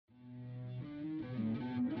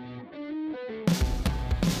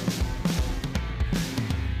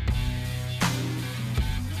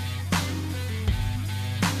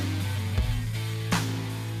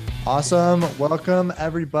Awesome. Welcome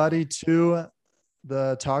everybody to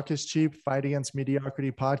the Talk is Cheap, Fight Against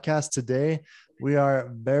Mediocrity podcast. Today, we are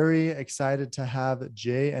very excited to have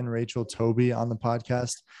Jay and Rachel Tobey on the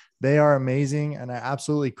podcast. They are amazing and are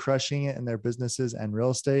absolutely crushing it in their businesses and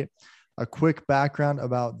real estate. A quick background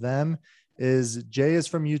about them is Jay is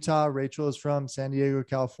from Utah. Rachel is from San Diego,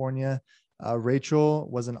 California. Rachel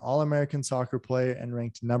was an All-American soccer player and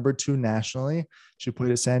ranked number 2 nationally. She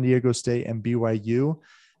played at San Diego State and BYU.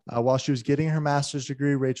 While she was getting her master's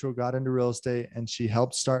degree, Rachel got into real estate and she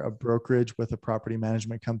helped start a brokerage with a property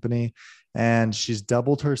management company. And she's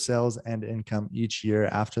doubled her sales and income each year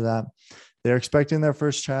after that. They're expecting their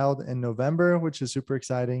first child in November, which is super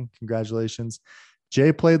exciting. Congratulations.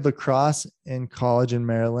 Jay played lacrosse in college in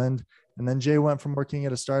Maryland. And then Jay went from working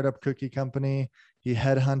at a startup cookie company. He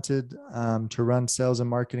headhunted to run sales and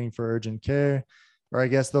marketing for urgent care, or I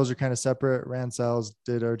guess those are kind of separate. Ran sales,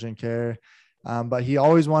 did urgent care. But he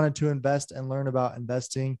always wanted to invest and learn about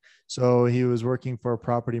investing. So he was working for a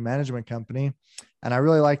property management company. And I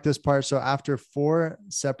really like this part. So after 4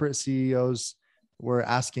 separate CEOs were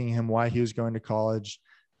asking him why he was going to college,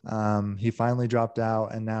 he finally dropped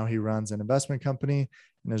out and now he runs an investment company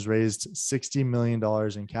and has raised $60 million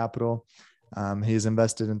in capital. He's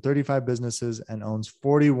invested in 35 businesses and owns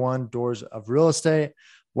 41 doors of real estate.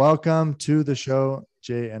 Welcome to the show,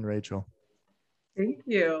 Jay and Rachel. Thank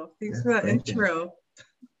you. Thanks for that intro.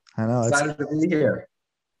 I know. Excited to be here.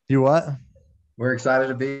 You what? We're excited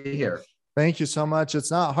to be here. Thank you so much.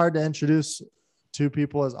 It's not hard to introduce 2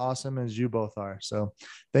 people as awesome as you both are. So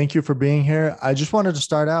thank you for being here. I just wanted to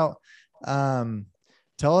start out.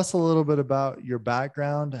 Tell us a little bit about your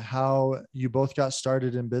background, how you both got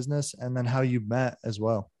started in business, and then how you met as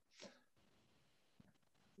well.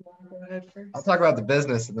 Go ahead first. I'll talk about the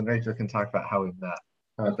business and then Rachel can talk about how we met.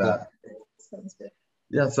 How about that? Sounds good.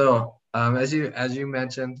 Yeah. So as you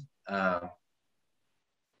mentioned,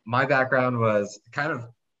 my background was kind of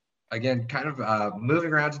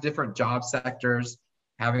moving around to different job sectors,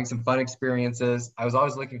 having some fun experiences. I was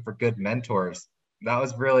always looking for good mentors. That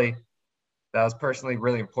was personally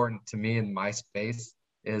really important to me in my space,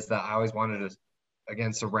 is that I always wanted to,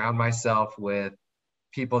 again, surround myself with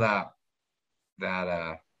people that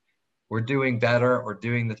were doing better or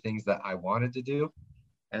doing the things that I wanted to do.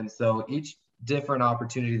 And so each different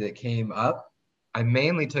opportunity that came up, I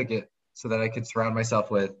mainly took it so that I could surround myself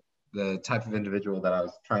with the type of individual that I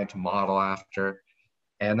was trying to model after.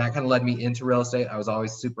 And that kind of led me into real estate. I was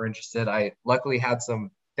always super interested. I luckily had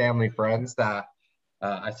some family friends that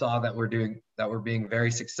I saw that were being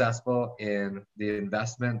very successful in the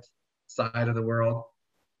investment side of the world.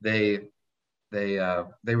 They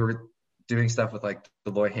were doing stuff with like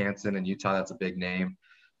Deloitte Hansen in Utah. That's a big name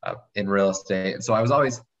in real estate. And so I was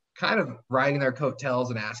always kind of riding their coattails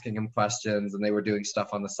and asking them questions, and they were doing stuff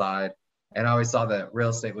on the side. And I always saw that real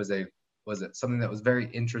estate was something that was very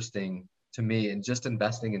interesting to me, and just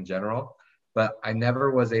investing in general. But I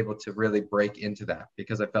never was able to really break into that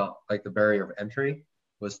because I felt like the barrier of entry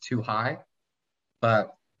was too high.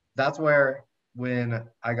 But that's where, when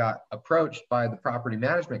I got approached by the property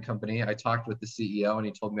management company, I talked with the CEO and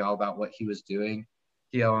he told me all about what he was doing.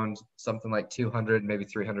 He owned something like 200, maybe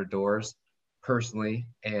 300 doors personally.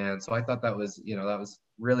 And so I thought that was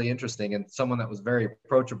really interesting and someone that was very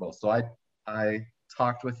approachable. So I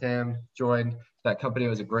talked with him, joined that company. It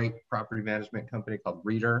was a great property management company called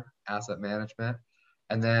Reader Asset Management.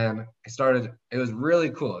 And then it was really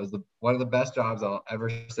cool. It was one of the best jobs I'll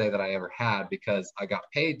ever say that I ever had, because I got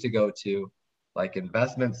paid to go to like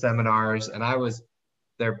investment seminars, and I was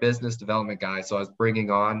their business development guy. So I was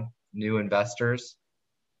bringing on new investors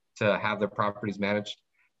to have their properties managed.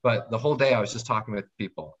 But the whole day I was just talking with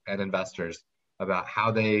people and investors about how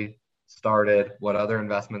they started, what other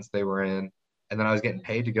investments they were in. And then I was getting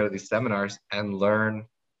paid to go to these seminars and learn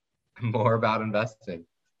more about investing.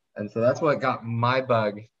 And so that's what got my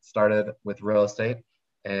bug started with real estate.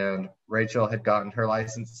 And Rachel had gotten her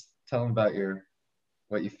license. Tell them about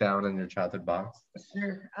what you found in your childhood box.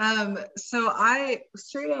 Sure. So I,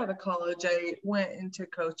 straight out of college, I went into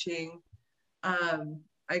coaching.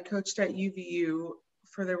 I coached at UVU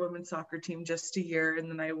for their women's soccer team just a year. And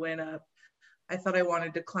then I went up. I thought I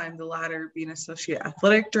wanted to climb the ladder, be an associate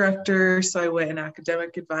athletic director. So I went and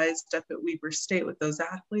academic advised up at Weber State with those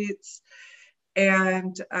athletes.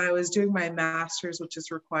 And I was doing my master's, which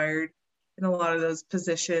is required in a lot of those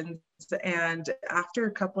positions. And after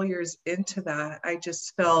a couple years into that, I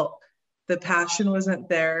just felt the passion wasn't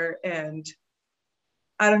there. And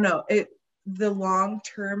I don't know, the long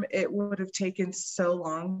term, it would have taken so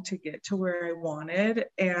long to get to where I wanted,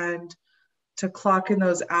 and to clock in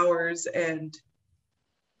those hours and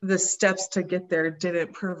the steps to get there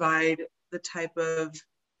didn't provide the type of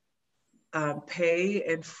pay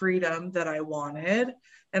and freedom that I wanted.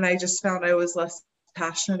 And I just found I was less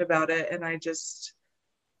passionate about it. And I just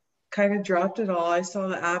kind of dropped it all. I saw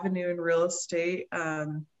the avenue in real estate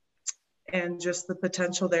and just the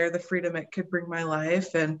potential there, the freedom it could bring my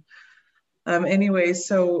life. And anyway,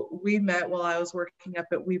 so we met while I was working up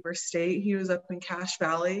at Weber State. He was up in Cache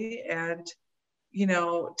Valley. And, you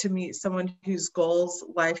know, to meet someone whose goals,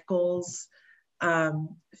 life goals,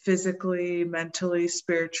 physically, mentally,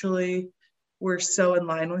 spiritually, were so in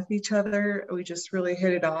line with each other. We just really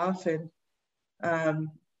hit it off. And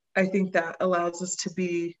I think that allows us to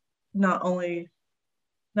be not only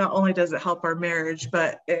does it help our marriage,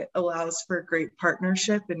 but it allows for a great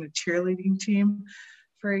partnership and a cheerleading team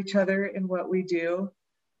for each other in what we do.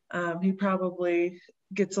 He probably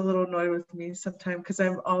gets a little annoyed with me sometimes because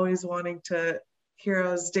I'm always wanting to hear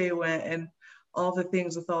how his day went and all the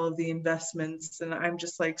things with all of the investments. And I'm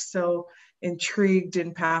just like so intrigued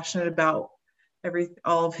and passionate about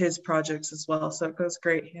all of his projects as well. So it goes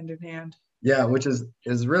great hand in hand. Yeah, which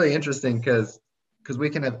is really interesting because we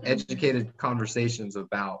can have educated conversations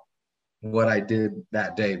about what I did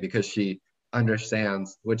that day, because she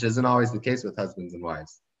understands, which isn't always the case with husbands and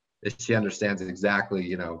wives. She understands exactly,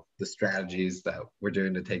 you know, the strategies that we're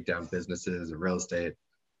doing to take down businesses or real estate,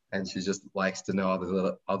 and she just likes to know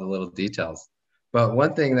all the little details. But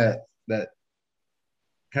one thing that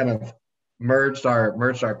kind of merged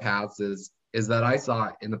our paths is that I saw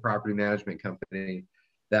in the property management company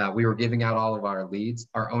that we were giving out all of our leads.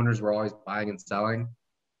 Our owners were always buying and selling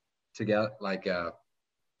together, like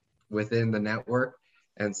within the network.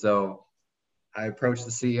 And so I approached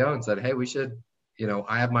the CEO and said, hey, we should, you know,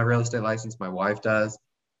 I have my real estate license, my wife does.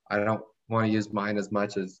 I don't want to use mine as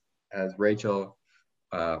much as Rachel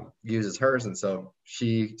uses hers. And so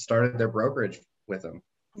she started their brokerage with him.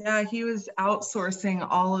 Yeah, he was outsourcing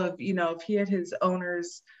all of, you know, if he had his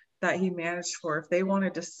owners that he managed for, if they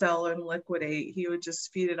wanted to sell and liquidate, he would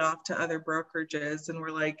just feed it off to other brokerages. And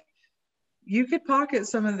we're like, you could pocket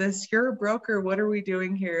some of this. You're a broker. What are we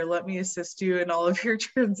doing here? Let me assist you in all of your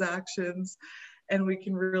transactions. And we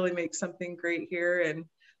can really make something great here, and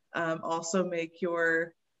also make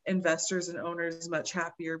your investors and owners much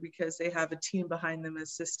happier because they have a team behind them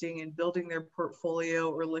assisting and building their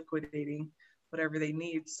portfolio or liquidating whatever they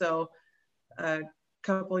need. So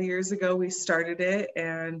couple of years ago we started it,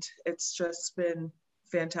 and it's just been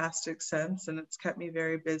fantastic since, and it's kept me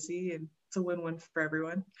very busy, and it's a win-win for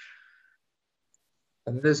everyone.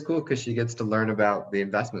 And it is cool because she gets to learn about the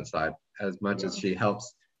investment side as much as she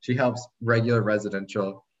helps regular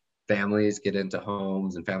residential families get into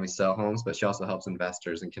homes and families sell homes, but she also helps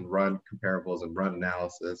investors and can run comparables and run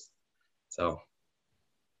analysis. So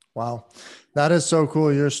wow, that is so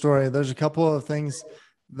cool, your story. There's a couple of things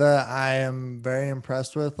that I am very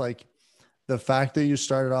impressed with, like the fact that you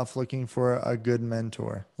started off looking for a good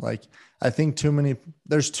mentor. Like, I think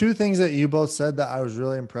there's two things that you both said that I was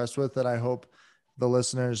really impressed with that I hope the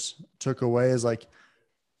listeners took away is like,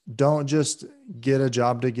 don't just get a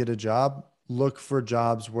job to get a job. Look for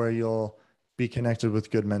jobs where you'll be connected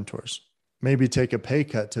with good mentors. Maybe take a pay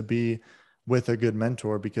cut to be with a good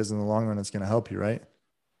mentor, because in the long run, it's going to help you, right?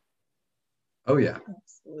 Oh yeah,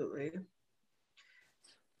 absolutely.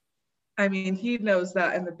 I mean, he knows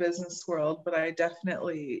that in the business world, but I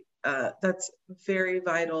definitely, that's very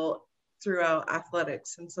vital throughout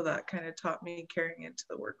athletics. And so that kind of taught me carrying into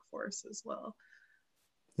the workforce as well.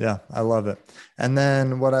 Yeah, I love it. And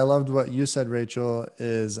then what I loved what you said, Rachel,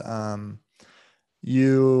 is I've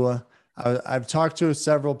talked to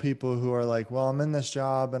several people who are like, well, I'm in this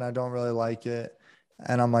job and I don't really like it.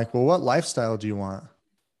 And I'm like, well, what lifestyle do you want?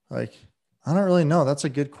 Like, I don't really know. That's a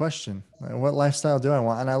good question. Like, what lifestyle do I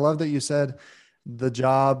want? And I love that you said the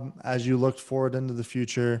job, as you looked forward into the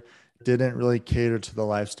future, didn't really cater to the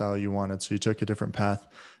lifestyle you wanted. So you took a different path.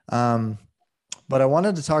 But I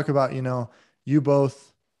wanted to talk about, you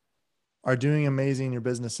both are doing amazing in your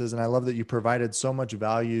businesses. And I love that you provided so much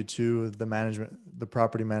value to the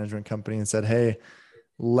property management company, and said, hey,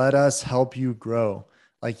 let us help you grow.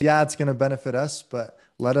 Like, yeah, it's going to benefit us, but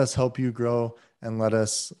let us help you grow, and let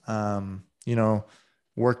us,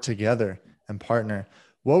 work together and partner.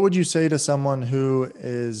 What would you say to someone who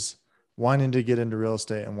is wanting to get into real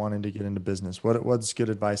estate and wanting to get into business? What's good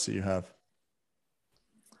advice that you have?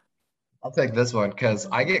 I'll take this one because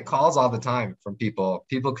I get calls all the time from people.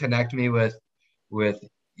 People connect me with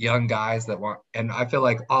young guys that want, and I feel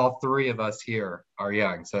like all three of us here are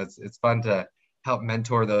young. So it's fun to help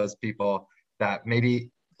mentor those people that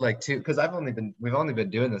maybe because we've only been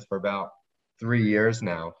doing this for about 3 years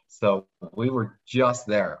now. So we were just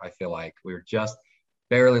there. I feel like we were just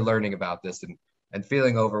barely learning about this and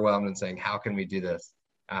feeling overwhelmed and saying, how can we do this?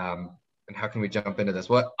 And how can we jump into this?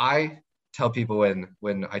 What I tell people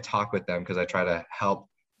when I talk with them, because I try to help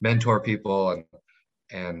mentor people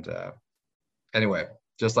and anyway,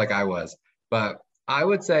 just like I was, but I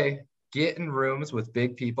would say get in rooms with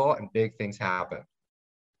big people and big things happen.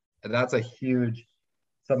 And that's a huge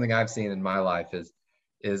something I've seen in my life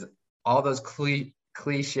is all those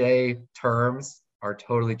cliche terms are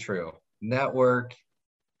totally true. Network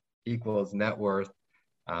equals net worth.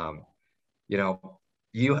 You know,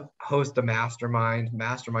 you host a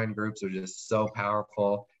mastermind groups are just so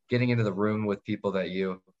powerful. Getting into the room with people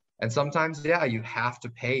and sometimes, yeah, you have to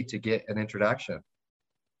pay to get an introduction.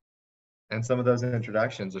 And some of those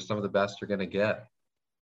introductions are some of the best you're going to get.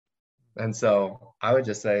 And so I would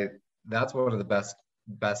just say that's one of the best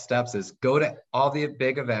steps is go to all the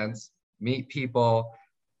big events, meet people,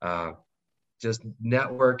 just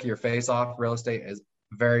network your face off. Real estate is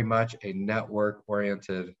very much a network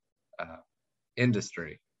oriented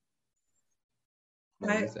industry.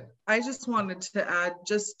 What do you think? I just wanted to add,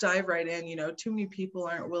 just dive right in. You know, too many people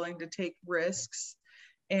aren't willing to take risks,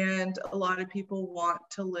 and a lot of people want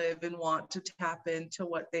to live and want to tap into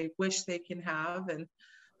what they wish they can have. And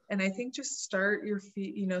I think just start your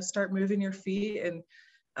feet, you know, start moving your feet and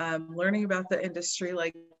learning about the industry.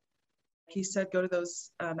 Like he said, go to those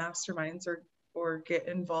masterminds or get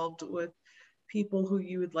involved with people who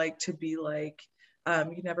you would like to be like.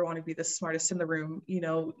 You never want to be the smartest in the room. You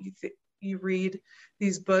know, you read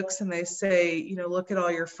these books and they say, you know, look at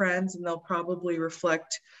all your friends and they'll probably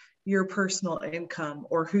reflect your personal income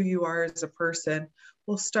or who you are as a person.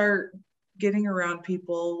 We'll start getting around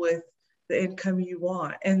people with the income you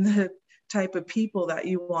want and the type of people that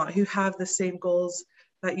you want, who have the same goals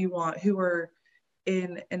that you want, who are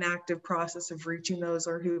in an active process of reaching those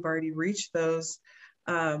or who've already reached those.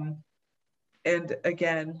 And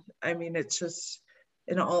again, I mean, it's just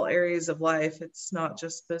in all areas of life. It's not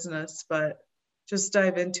just business, but just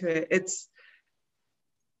dive into it.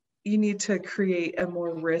 You need to create a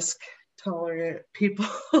more risk tolerant people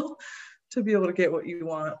to be able to get what you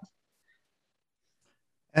want.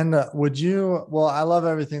 And well, I love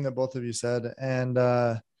everything that both of you said. And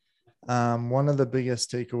one of the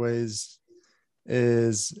biggest takeaways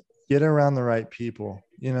is get around the right people.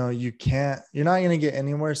 You know, you're not going to get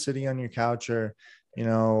anywhere sitting on your couch or, you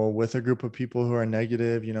know, with a group of people who are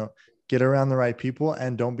negative. You know, get around the right people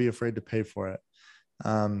and don't be afraid to pay for it.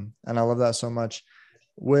 And I love that so much.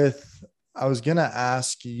 I was going to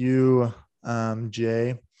ask you,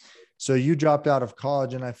 Jay, so you dropped out of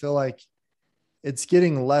college and I feel like it's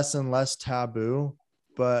getting less and less taboo,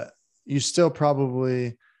 but you still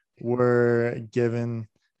probably were given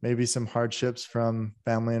maybe some hardships from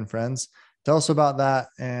family and friends. Tell us about that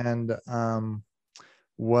and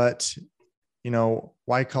what, you know,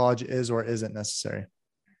 why college is or isn't necessary.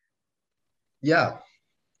 Yeah,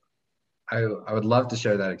 I would love to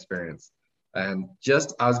share that experience. And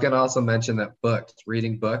I was going to also mention that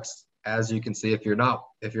reading books, as you can see, if you're not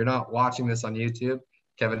watching this on YouTube,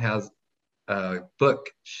 Kevin has book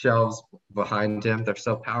shelves behind him. They're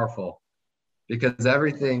so powerful because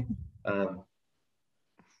everything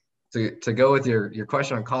to go with your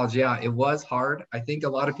question on college. Yeah, it was hard. I think a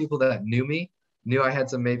lot of people that knew me knew I had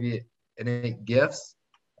some maybe innate gifts.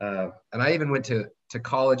 And I even went to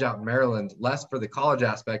college out in Maryland, less for the college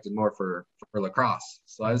aspect and more for lacrosse.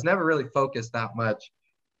 So I was never really focused that much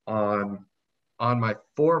on my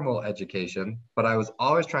formal education, but I was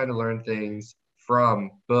always trying to learn things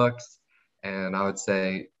from books and I would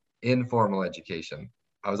say informal education.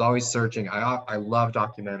 I was always searching. I love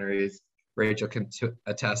documentaries. Rachel can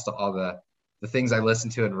attest to all the things I listen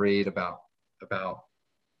to and read about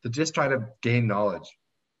to just try to gain knowledge.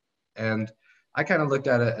 And I kind of looked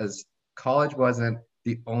at it as college wasn't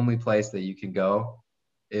the only place that you can go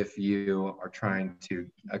if you are trying to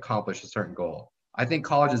accomplish a certain goal. I think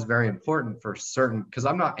college is very important for certain, because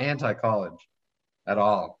I'm not anti-college at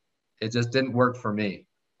all. It just didn't work for me.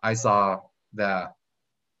 I saw that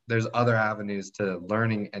there's other avenues to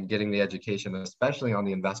learning and getting the education, especially on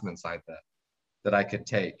the investment side that I could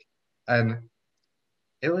take. And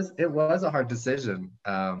it was a hard decision.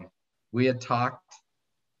 We had talked,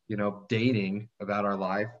 you know, dating about our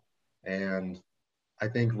life. And I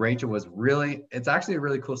think Rachel it's actually a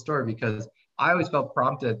really cool story because I always felt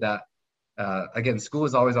prompted that, again, school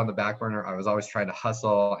was always on the back burner. I was always trying to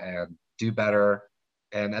hustle and do better.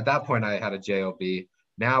 And at that point I had a job.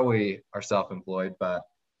 Now we are self-employed, but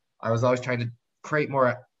I was always trying to create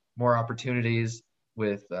more opportunities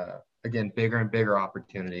with, again, bigger and bigger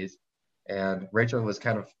opportunities. And Rachel was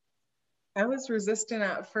kind of I was resistant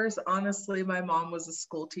at first. Honestly, my mom was a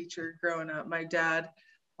school teacher growing up. My dad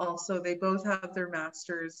also, they both have their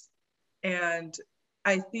masters. And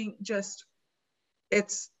I think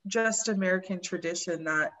it's just American tradition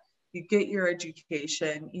that you get your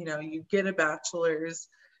education, you get a bachelor's.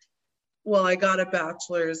 Well, I got a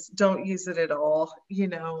bachelor's, don't use it at all,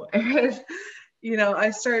 and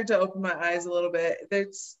I started to open my eyes a little bit.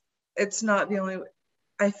 It's not the only,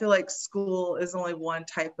 I feel like school is only one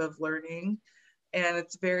type of learning, and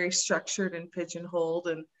it's very structured and pigeonholed.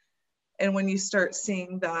 And when you start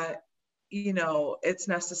seeing that, it's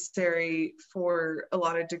necessary for a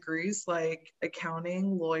lot of degrees like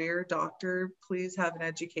accounting, lawyer, doctor, please have an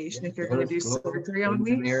education if you're going to do surgery on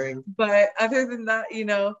me. But other than that,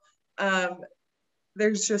 um,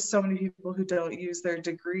 there's just so many people who don't use their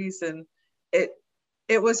degrees, and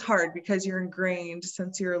it was hard because you're ingrained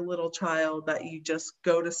since you're a little child that you just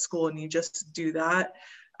go to school and you just do that.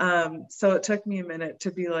 So it took me a minute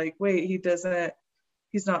to be like, wait,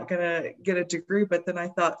 he's not gonna get a degree. But then I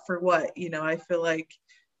thought, for what? I feel like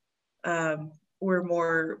we're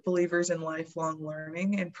more believers in lifelong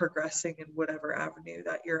learning and progressing in whatever avenue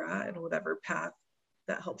that you're at and whatever path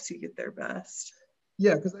that helps you get there best.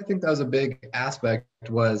 Yeah, because I think that was a big aspect.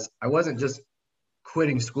 Was I wasn't just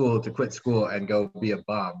quitting school to quit school and go be a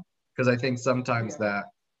bum. Because I think sometimes that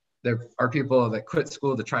there are people that quit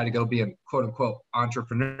school to try to go be a quote unquote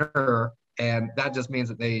entrepreneur, and that just means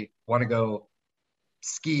that they want to go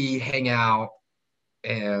ski, hang out,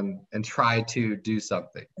 and try to do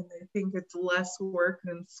something. And they think it's less work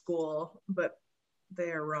than school, but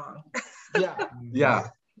they are wrong. Yeah.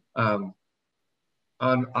 On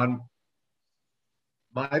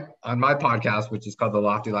my podcast, which is called the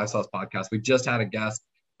Lofty Lifestyles Podcast, we just had a guest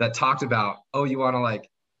that talked about, oh, you want to like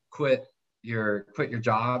quit your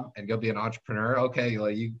job and go be an entrepreneur? Okay,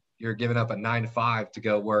 like you're giving up a 9 to 5 to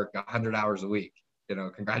go work 100 hours a week.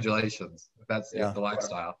 Congratulations. That's the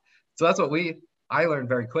lifestyle. So that's what I learned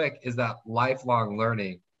very quick, is that lifelong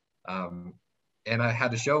learning. And I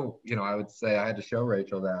had to show, I would say I had to show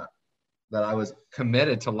Rachel that I was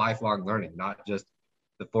committed to lifelong learning, not just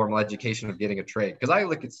the formal education of getting a trade. Because I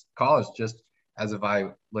look at college just as if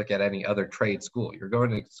I look at any other trade school. You're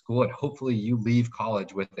going to school and hopefully you leave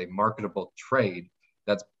college with a marketable trade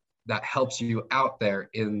that helps you out there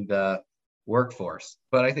in the workforce.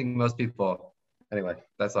 But I think most people, anyway,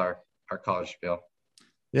 that's our college spiel.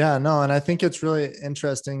 Yeah, no. And I think it's really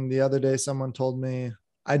interesting. The other day, someone told me,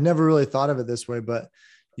 I'd never really thought of it this way, but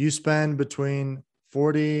you spend between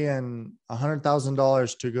 $40,000 and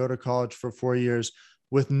 $100,000 to go to college for 4 years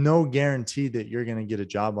with no guarantee that you're going to get a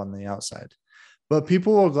job on the outside. But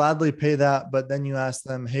people will gladly pay that. But then you ask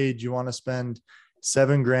them, hey, do you want to spend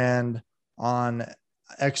 $7,000 on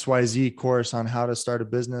XYZ course on how to start a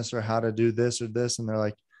business or how to do this or this? And they're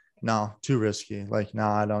like, no, too risky. Like, no,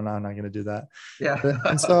 I don't know. I'm not going to do that. Yeah.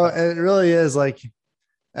 And so it really is like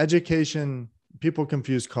education. People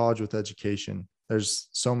confuse college with education. There's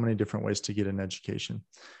so many different ways to get an education.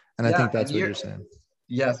 And I think that's what you're saying.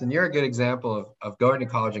 Yes. And you're a good example of going to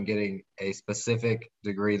college and getting a specific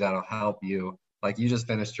degree that'll help you. Like you just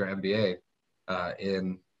finished your MBA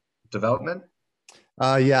in development.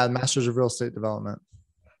 Yeah. Master's of Real Estate Development.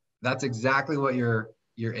 That's exactly what you're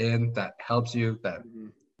in. That helps you, that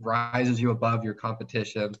rises you above your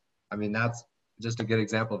competition. I mean, that's just a good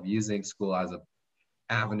example of using school as an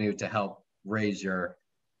avenue to help raise your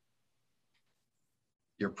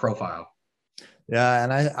profile. Yeah.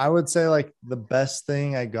 And I would say like the best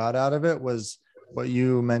thing I got out of it was what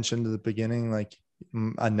you mentioned at the beginning, like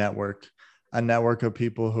a network of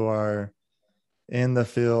people who are in the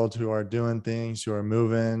field, who are doing things, who are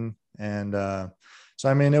moving. And so,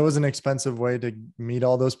 I mean, it was an expensive way to meet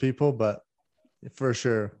all those people, but for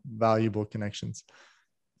sure, valuable connections.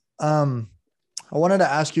 I wanted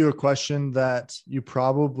to ask you a question that you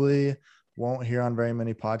probably won't hear on very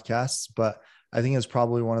many podcasts, but I think it's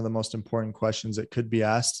probably one of the most important questions that could be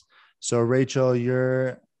asked. So Rachel,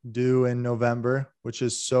 you're due in November, which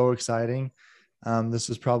is so exciting. This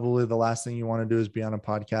is probably the last thing you want to do is be on a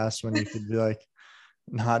podcast when you could be like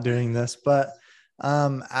not doing this. But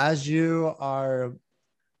as you are,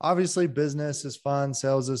 obviously business is fun,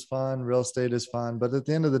 sales is fun, real estate is fun. But at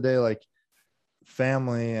the end of the day, like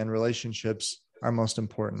family and relationships are most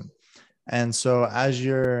important. And so as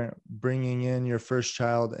you're bringing in your first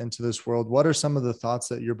child into this world, what are some of the thoughts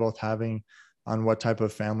that you're both having on what type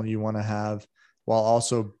of family you want to have while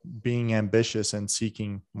also being ambitious and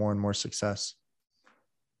seeking more and more success?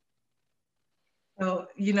 Well,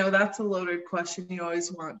 that's a loaded question. You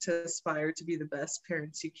always want to aspire to be the best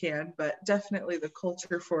parents you can, but definitely the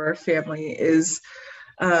culture for our family is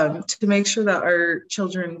to make sure that our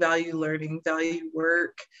children value learning, value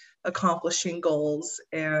work, accomplishing goals,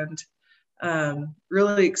 and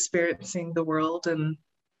really experiencing the world and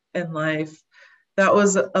life. That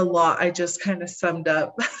was a lot I just kind of summed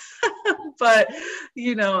up. But,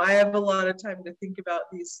 I have a lot of time to think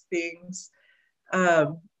about these things. I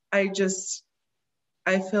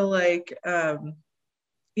feel like,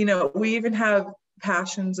 we even have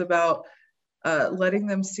passions about letting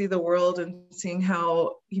them see the world and seeing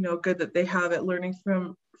how, good that they have it, learning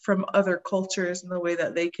from other cultures and the way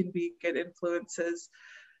that they can be good influences.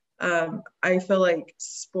 I feel like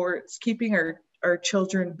sports, keeping our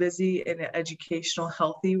children busy in an educational,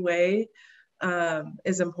 healthy way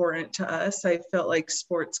is important to us. I felt like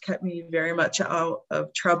sports kept me very much out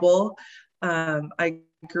of trouble. I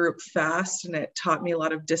grew up fast, and it taught me a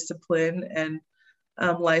lot of discipline and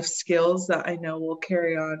life skills that I know will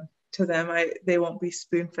carry on to them. They won't be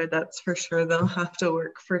spoon-fed, that's for sure. They'll have to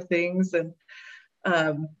work for things and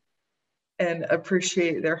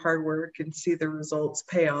appreciate their hard work and see the results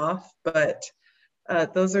pay off. But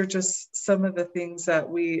those are just some of the things that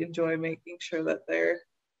we enjoy, making sure that they're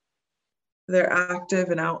active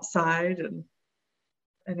and outside. And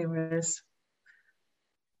anyways,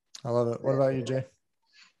 I love it. What about you, Jay?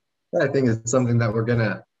 I think it's something that we're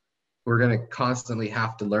gonna constantly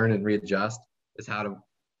have to learn and readjust, is how to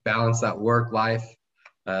balance that work life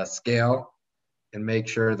scale and make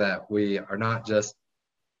sure that we are not just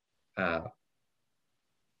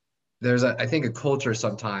there's I think a culture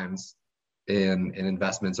sometimes in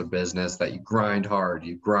investments or business that you grind hard,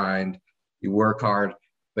 you work hard,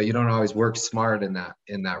 but you don't always work smart in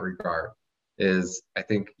that regard. I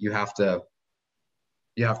think you have to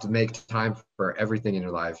make time for everything in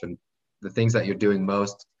your life, and the things that you're doing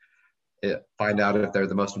most, find out if they're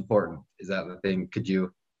the most important. Is that the thing? Could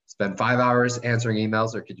you spend 5 hours answering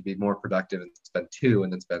emails, or could you be more productive and spend 2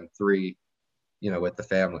 and then spend 3, with the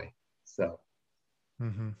family? So.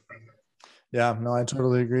 Mm-hmm. Yeah, no, I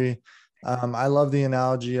totally agree. I love the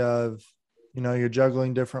analogy of, you're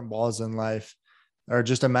juggling different balls in life, or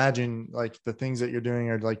just imagine like the things that you're doing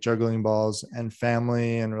are like juggling balls, and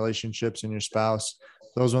family and relationships and your spouse.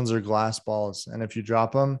 Those ones are glass balls. And if you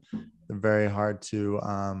drop them, they're very hard to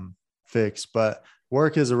fix. But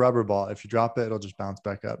work is a rubber ball. If you drop it, it'll just bounce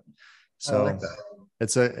back up. So I like that.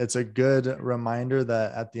 it's a good reminder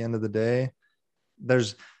that at the end of the day,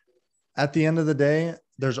 there's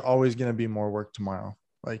always going to be more work tomorrow.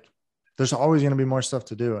 Like there's always going to be more stuff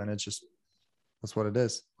to do. And it's just, that's what it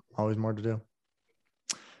is. Always more to do.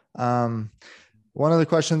 One of the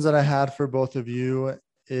questions that I had for both of you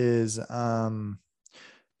is,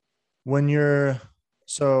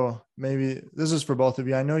 so maybe this is for both of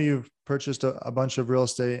you. I know you've purchased a bunch of real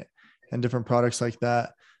estate and different products like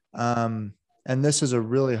that. And this is a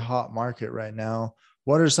really hot market right now.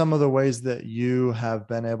 What are some of the ways that you have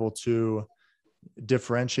been able to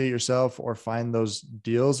differentiate yourself or find those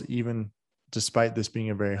deals, even despite this being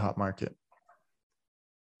a very hot market?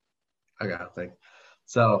 I gotta think.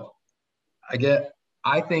 So I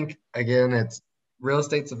think again, it's real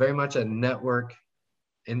estate's very much a network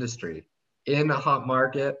industry. In a hot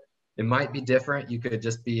market, it might be different. You could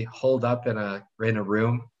just be holed up in a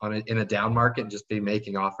room in a down market and just be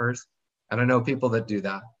making offers. And I know people that do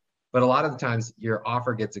that, but a lot of the times your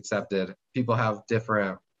offer gets accepted. People have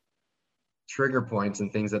different trigger points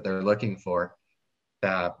and things that they're looking for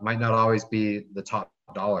that might not always be the top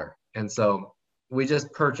dollar. And so here's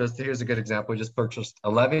a good example. We just purchased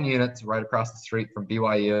 11 units right across the street from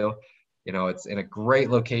BYU. It's in a great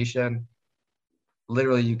location.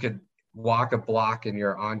 Literally, you could walk a block and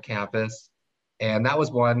you're on campus. And that was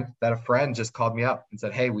one that a friend just called me up and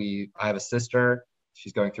said, hey, I have a sister.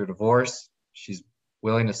 She's going through divorce. She's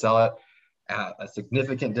willing to sell it at a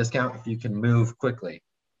significant discount if you can move quickly.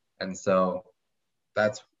 And so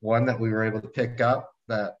that's one that we were able to pick up,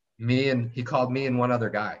 that he called me and one other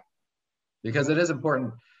guy, because it is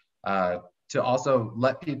important to also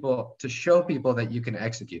to show people that you can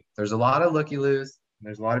execute. There's a lot of looky-loos, and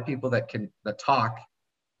there's a lot of people that talk,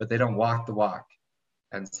 but they don't walk the walk.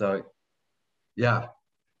 And so, yeah.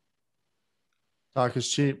 Talk is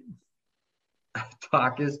cheap.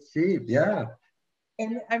 Talk is cheap. Yeah.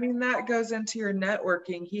 And I mean, that goes into your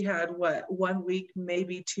networking. He had 1 week,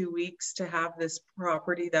 maybe 2 weeks to have this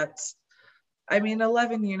property that's,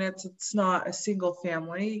 11 units, it's not a single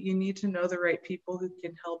family. You need to know the right people who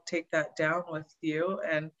can help take that down with you,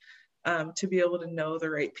 and to be able to know the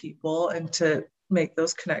right people and to make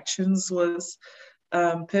those connections was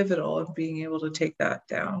pivotal in being able to take that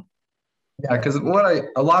down. Yeah, because a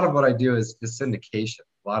lot of what I do is syndication.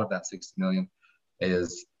 A lot of that 60 million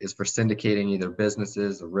is for syndicating either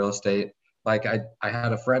businesses or real estate. Like I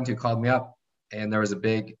had a friend who called me up, and there was a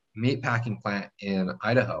big meat packing plant in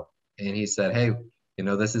Idaho. And he said, hey,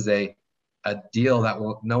 this is a deal that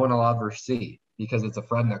no one will ever see, because it's a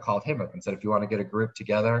friend that called him up and said, if you want to get a group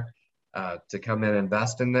together to come in and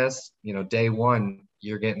invest in this, day one,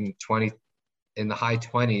 you're getting 20 in the high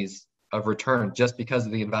 20s of return just because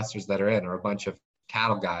of the investors that are in, or a bunch of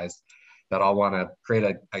cattle guys that all want to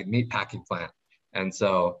create a meat packing plant. And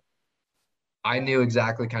so I knew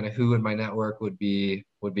exactly kind of who in my network would be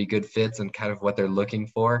good fits and kind of what they're looking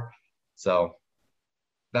for. So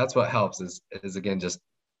that's what helps is again, just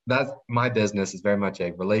that's my business is very much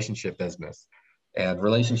a relationship business, and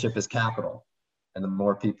relationship is capital. And the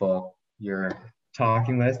more people you're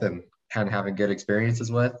talking with and kind of having good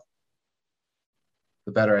experiences with,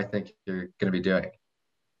 the better I think you're going to be doing.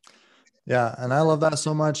 Yeah. And I love that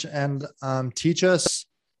so much. And teach us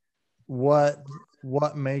what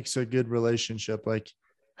makes a good relationship. Like,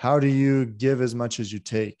 how do you give as much as you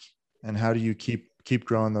take, and how do you keep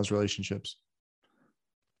growing those relationships?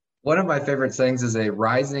 One of my favorite sayings is, a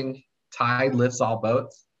rising tide lifts all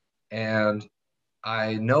boats. And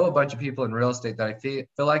I know a bunch of people in real estate that I feel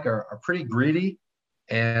like are pretty greedy,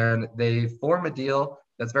 and they form a deal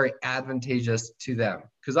that's very advantageous to them,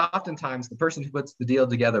 because oftentimes the person who puts the deal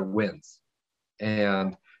together wins,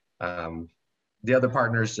 and the other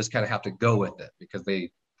partners just kind of have to go with it because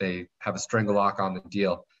they have a strangle lock on the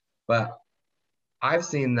deal. But I've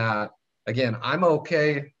seen that, again, I'm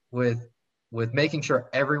okay with making sure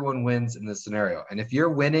everyone wins in this scenario. And if you're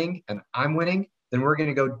winning and I'm winning, then we're going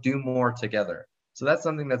to go do more together. So that's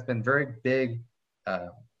something that's been very big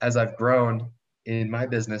as I've grown in my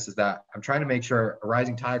business, is that I'm trying to make sure a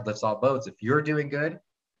rising tide lifts all boats. If you're doing good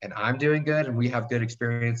and I'm doing good and we have good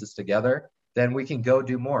experiences together, then we can go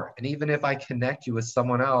do more. And even if I connect you with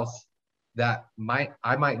someone else that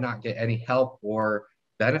I might not get any help or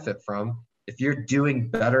benefit from, if you're doing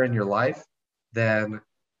better in your life, then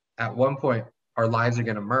at one point our lives are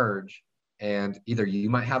going to merge, and either you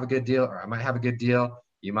might have a good deal or I might have a good deal.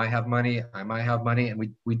 You might have money, I might have money,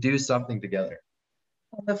 and we do something together.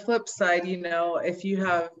 On the flip side, if you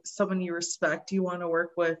have someone you respect, you want to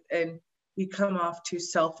work with, and you come off too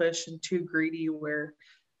selfish and too greedy where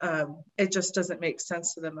it just doesn't make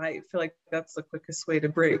sense to them, I feel like that's the quickest way to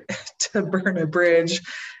burn a bridge,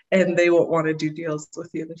 and they won't want to do deals with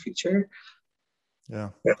you in the future. Yeah.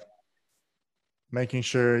 Making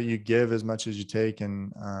sure you give as much as you take,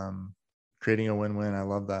 and creating a win-win. I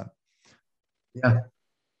love that. Yeah.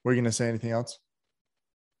 Were you going to say anything else?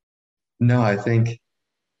 No, I think,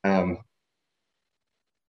 no,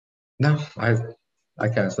 I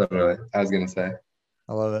kind of said what I was going to say.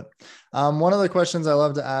 I love it. One of the questions I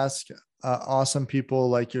love to ask awesome people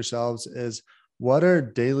like yourselves is, what are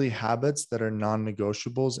daily habits that are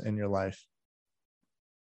non-negotiables in your life?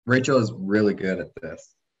 Rachel is really good at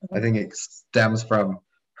this. I think it stems from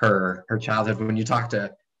her childhood. When you talk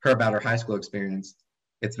to her about her high school experience,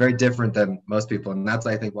 it's very different than most people. And that's,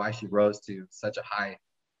 I think, why she rose to such a high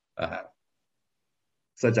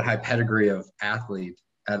pedigree of athlete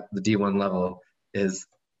at the D1 level is,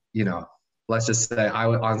 let's just say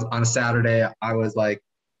on a Saturday, I was like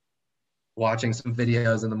watching some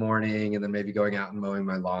videos in the morning and then maybe going out and mowing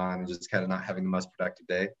my lawn and just kind of not having the most productive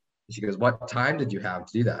day. And she goes, what time did you have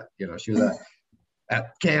to do that? She was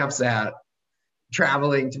at camps, at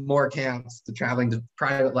traveling to more camps, to traveling to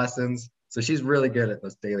private lessons. So she's really good at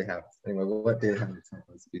those daily habits. Anyway, what daily habits help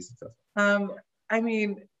us be successful?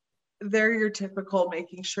 They're your typical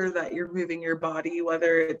making sure that you're moving your body,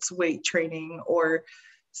 whether it's weight training or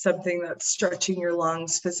something that's stretching your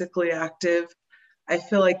lungs, physically active. I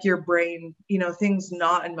feel like your brain, things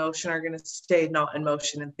not in motion are going to stay not in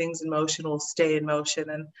motion, and things in motion will stay in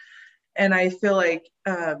motion. And I feel like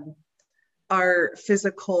our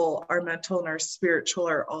physical, our mental, and our spiritual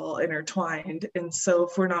are all intertwined. And so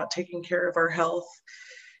if we're not taking care of our health,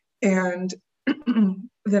 and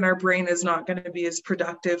then our brain is not going to be as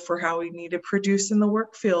productive for how we need to produce in the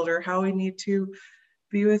work field, or how we need to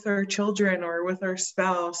be with our children or with our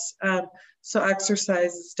spouse. So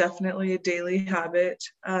exercise is definitely a daily habit.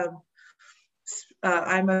 I'm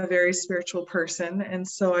a very spiritual person, and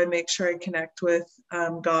so I make sure I connect with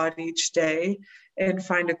God each day and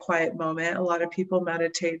find a quiet moment. A lot of people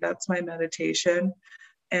meditate. That's my meditation.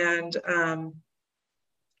 And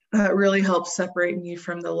that really helps separate me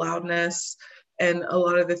from the loudness and a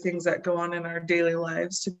lot of the things that go on in our daily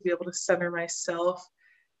lives, to be able to center myself.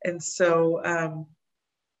 And so,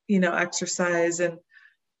 exercise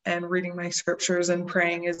and reading my scriptures and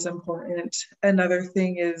praying is important. Another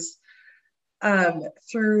thing is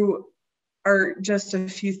through are just a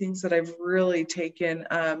few things that I've really taken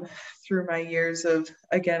through my years of,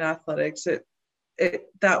 again, athletics.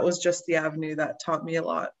 That was just the avenue that taught me a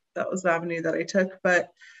lot. That was the avenue that I took. But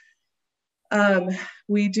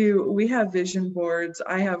we have vision boards.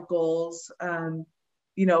 I have goals.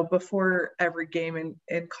 Before every game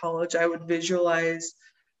in college, I would visualize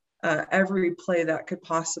every play that could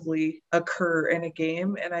possibly occur in a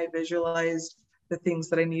game. And I visualized the things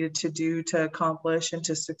that I needed to do to accomplish and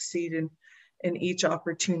to succeed in each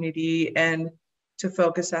opportunity, and to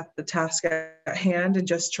focus at the task at hand, and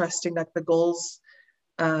just trusting that the goals,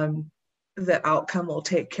 the outcome will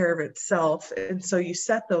take care of itself. And so you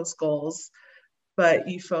set those goals, but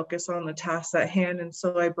you focus on the tasks at hand. And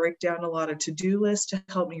so I break down a lot of to-do lists to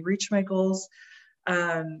help me reach my goals.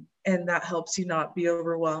 And that helps you not be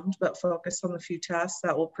overwhelmed, but focus on the few tasks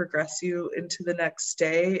that will progress you into the next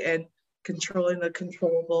day, and controlling the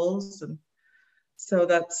controllables. And so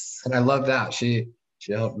and I love that she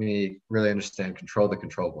helped me really understand control the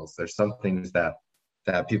controllables. There's some things that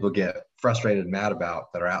people get frustrated and mad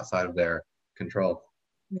about that are outside of their control.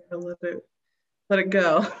 Yeah, let it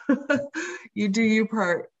go. You do your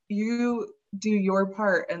part. You do your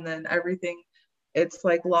part, and then everything, it's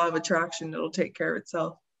like law of attraction. It'll take care of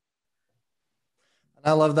itself.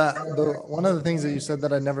 I love that. One of the things that you said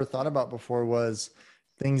that I never thought about before was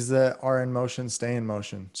things that are in motion stay in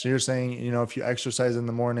motion. So you're saying, if you exercise in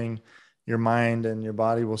the morning, your mind and your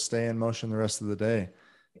body will stay in motion the rest of the day,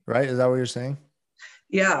 right? Is that what you're saying?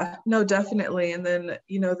 Yeah, no, definitely. And then,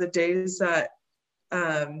 the days that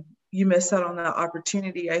you miss out on that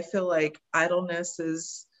opportunity, I feel like idleness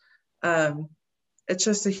is, it's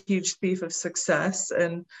just a huge thief of success.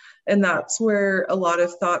 And that's where a lot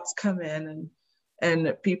of thoughts come in,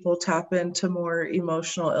 and people tap into more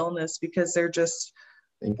emotional illness, because they're just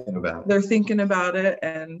thinking about it.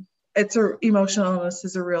 And emotional illness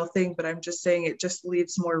is a real thing, but I'm just saying it just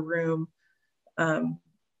leaves more room,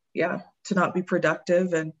 to not be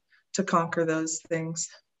productive and to conquer those things.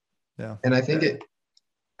 Yeah. And I think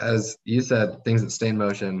as you said, things that stay in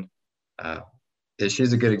motion,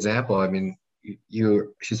 she's a good example. I mean,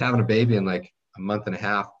 she's having a baby in like a month and a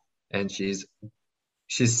half, and she's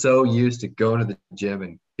so used to going to the gym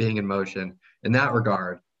and being in motion in that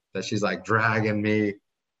regard, that she's like dragging me,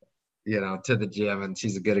 to the gym. And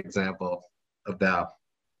she's a good example of that.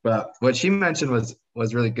 But what she mentioned was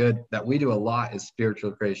really good, that we do a lot is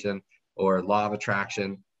spiritual creation, or law of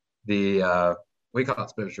attraction. We call it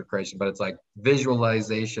spiritual creation, but it's like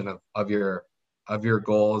visualization of your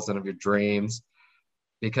goals and of your dreams.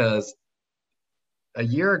 Because a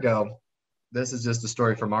year ago, this is just a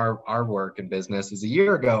story from our work and business, is a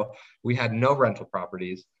year ago, we had no rental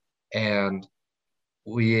properties, and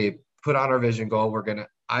we put on our vision goal.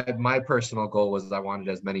 My personal goal was I wanted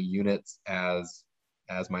as many units as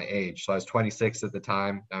my age. So I was 26 at the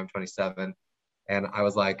time. Now I'm 27. And I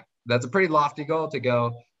was like, that's a pretty lofty goal to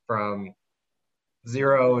go from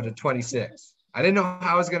 0 to 26. I didn't know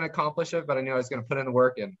how I was going to accomplish it, but I knew I was going to put in the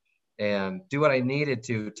work and do what I needed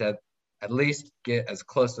to at least get as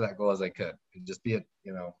close to that goal as I could, and just be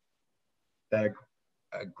that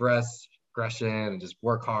aggression, and just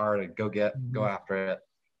work hard and go after it,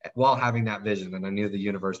 while having that vision. And I knew the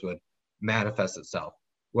universe would manifest itself.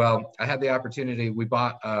 Well, I had the opportunity. We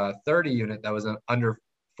bought a 30 unit that was under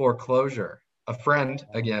foreclosure. A friend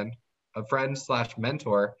 /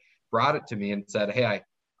 mentor brought it to me and said, hey,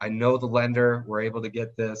 I know the lender. We're able to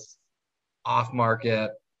get this off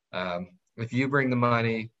market. If you bring the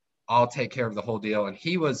money, I'll take care of the whole deal. And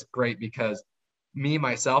he was great, because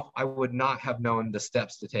myself, I would not have known the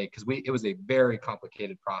steps to take, because it was a very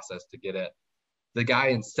complicated process to get it. The guy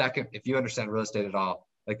in second, if you understand real estate at all,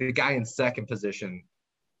 like the guy in second position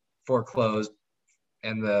foreclosed,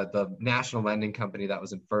 and the national lending company that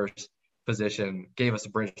was in first position gave us a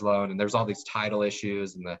bridge loan, and there's all these title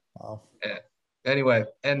issues anyway.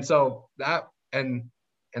 And so that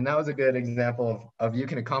was a good example of you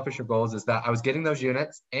can accomplish your goals, is that I was getting those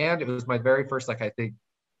units, and it was my very first, I think,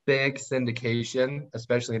 big syndication,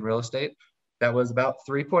 especially in real estate. That was about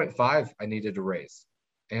 3.5 I needed to raise.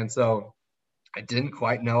 And so I didn't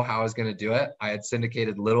quite know how I was going to do it. I had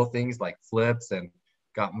syndicated little things like flips, and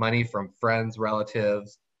got money from friends,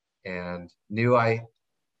 relatives, and knew I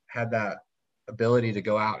had that ability to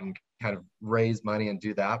go out and kind of raise money and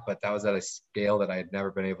do that. But that was at a scale that I had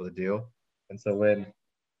never been able to do. And so when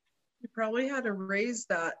you probably had to raise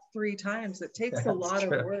that 3 times, it takes a lot of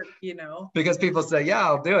work, because people say, yeah,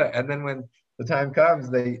 I'll do it. And then when the time comes,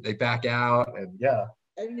 they back out. And yeah.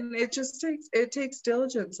 I mean, it takes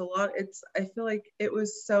diligence a lot. I feel like it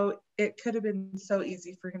could have been so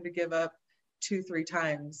easy for him to give up 2-3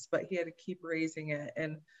 times, but he had to keep raising it.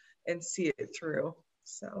 And and see it through.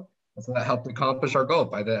 So that helped accomplish our goal.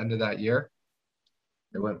 By the end of that year,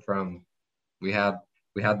 it went from we had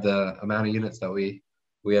the amount of units that we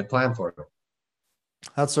had planned for.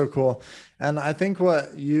 That's so cool. And I think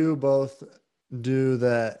what you both do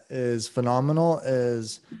that is phenomenal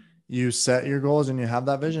is you set your goals and you have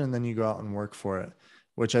that vision, and then you go out and work for it,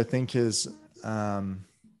 which I think is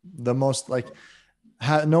the most like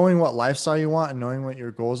knowing what lifestyle you want and knowing what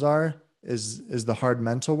your goals are is the hard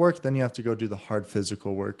mental work. Then you have to go do the hard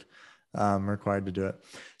physical work required to do it.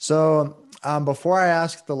 So before I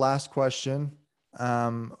ask the last question,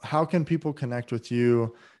 how can people connect with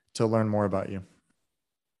you to learn more about you?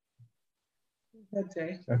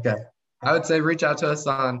 Okay. I would say reach out to us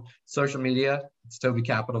on social media. It's Tobey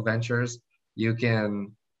Capital Ventures. You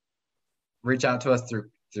can reach out to us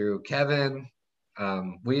through Kevin.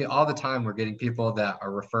 We all the time we're getting people that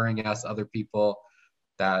are referring us other people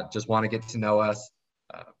that just want to get to know us.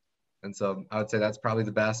 And so I would say that's probably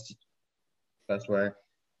the best way.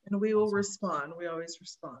 And we will respond. We always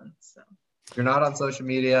respond. So if you're not on social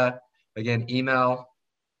media, again, email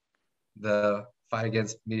the Fight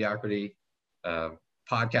Against Mediocrity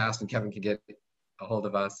podcast, and Kevin can get a hold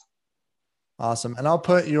of us. Awesome. And I'll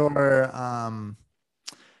put your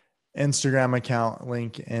Instagram account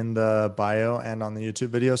link in the bio and on the YouTube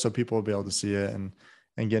video, so people will be able to see it and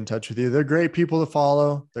get in touch with you. They're great people to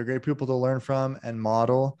follow. They're great people to learn from and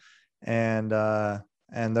model, and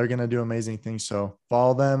they're going to do amazing things. So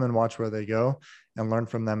follow them and watch where they go and learn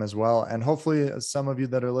from them as well. And hopefully some of you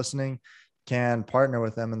that are listening can partner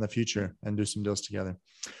with them in the future and do some deals together.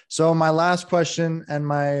 So my last question, and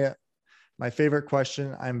my favorite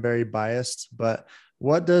question, I'm very biased, but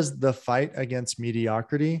what does the fight against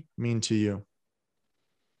mediocrity mean to you?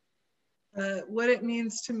 What it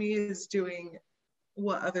means to me is doing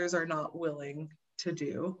what others are not willing to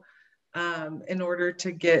do. In order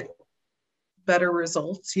to get better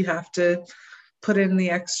results, you have to put in the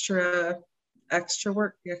extra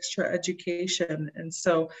work, the extra education. And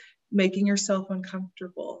so making yourself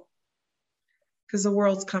uncomfortable, because the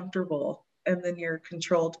world's comfortable and then you're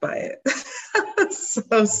controlled by it.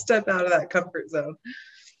 So step out of that comfort zone.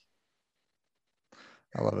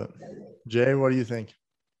 I love it. Jay, what do you think?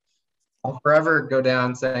 I'll forever go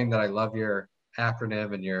down saying that I love your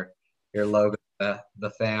acronym and your logo, the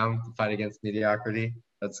FAM, the Fight Against Mediocrity.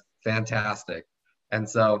 That's fantastic. And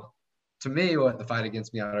so to me, what the Fight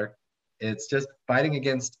Against Mediocrity, it's just fighting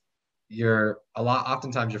against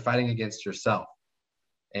oftentimes you're fighting against yourself,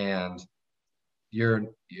 and your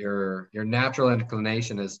natural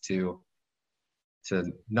inclination is to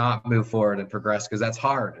not move forward and progress, because that's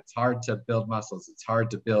hard. It's hard to build muscles. It's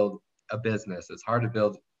hard to build a business. It's hard to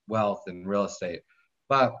build wealth and real estate.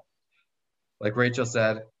 But like Rachel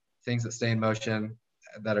said, things that stay in motion,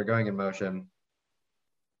 that are going in motion,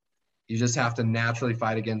 you just have to naturally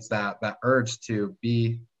fight against that urge to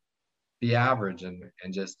be average, and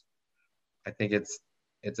just, I think it's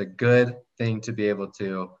a good thing to be able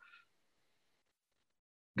to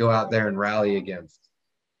go out there and rally against,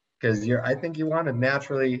 because I think you want to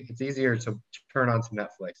naturally, it's easier to turn on some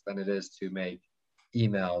Netflix than it is to make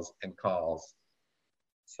emails and calls.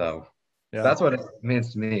 So yeah, that's what it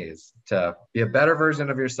means to me, is to be a better version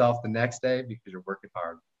of yourself the next day because you're working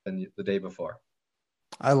hard than the day before.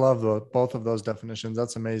 I love both of those definitions.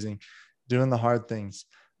 That's amazing. Doing the hard things.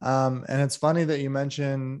 And it's funny that you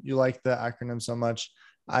mentioned you like the acronym so much.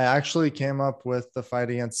 I actually came up with the fight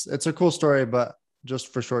against, it's a cool story, but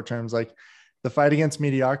just for short terms, like the fight against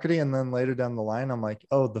mediocrity. And then later down the line, I'm like,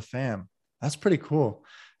 oh, the FAM. That's pretty cool.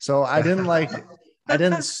 So I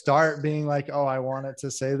didn't start being like, oh, I wanted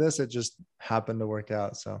to say this. It just happened to work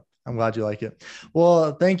out. So I'm glad you like it.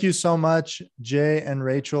 Well, thank you so much, Jay and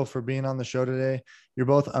Rachel, for being on the show today. You're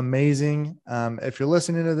both amazing. If you're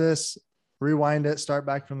listening to this, rewind it, start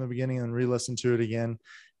back from the beginning and re-listen to it again.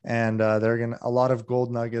 And there are a lot of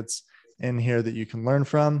gold nuggets in here that you can learn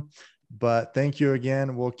from. But thank you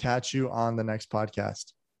again. We'll catch you on the next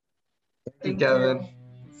podcast. Thank you, Kevin.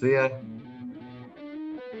 See ya.